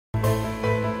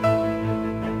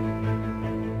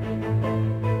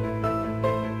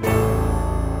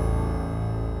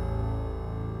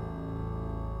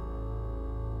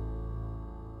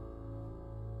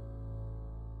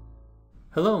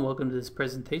Hello and welcome to this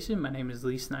presentation. My name is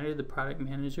Lee Snyder, the product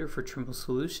manager for Trimble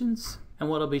Solutions. And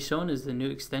what I'll be showing is the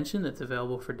new extension that's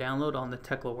available for download on the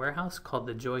Tekla warehouse called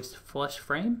the Joist Flush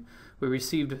Frame. We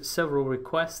received several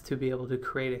requests to be able to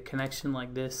create a connection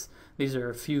like this. These are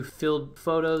a few filled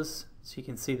photos, so you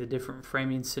can see the different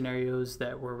framing scenarios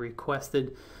that were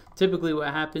requested. Typically what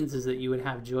happens is that you would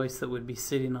have joists that would be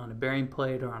sitting on a bearing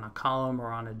plate or on a column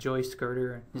or on a joist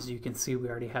girder. As you can see, we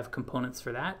already have components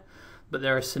for that. But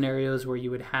there are scenarios where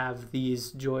you would have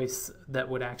these joists that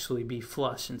would actually be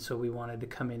flush, and so we wanted to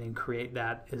come in and create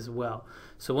that as well.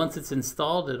 So once it's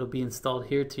installed, it'll be installed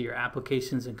here to your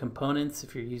applications and components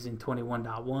if you're using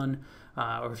 21.1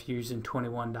 or if you're using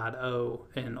 21.0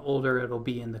 and older, it'll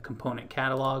be in the component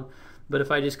catalog. But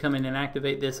if I just come in and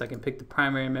activate this, I can pick the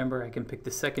primary member, I can pick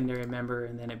the secondary member,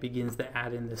 and then it begins to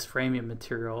add in this framing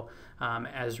material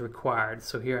as required.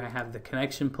 So here I have the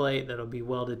connection plate that'll be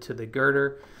welded to the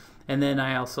girder. And then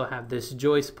I also have this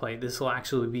joist plate. This will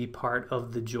actually be part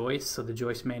of the joist, so the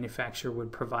joist manufacturer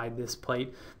would provide this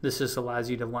plate. This just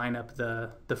allows you to line up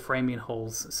the framing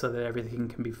holes so that everything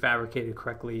can be fabricated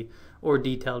correctly or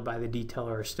detailed by the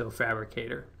detailer or steel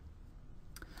fabricator.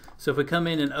 So if we come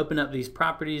in and open up these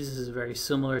properties, this is very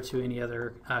similar to any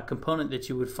other component that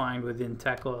you would find within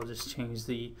Tekla. I'll just change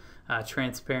the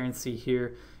transparency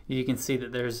here. You can see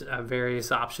that there's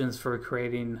various options for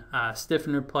creating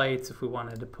stiffener plates. If we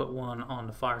wanted to put one on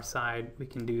the far side, we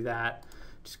can do that.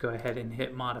 Just go ahead and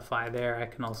hit modify there. I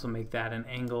can also make that an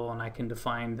angle, and I can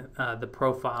define the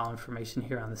profile information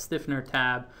here on the stiffener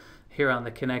tab. Here on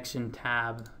the connection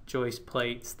tab, joist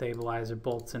plate, stabilizer,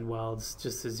 bolts and welds,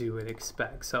 just as you would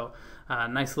expect. So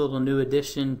nice little new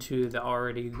addition to the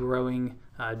already growing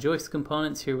joist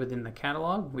components here within the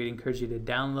catalog. We'd encourage you to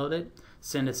download it,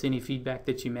 send us any feedback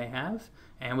that you may have,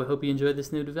 and we hope you enjoyed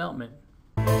this new development.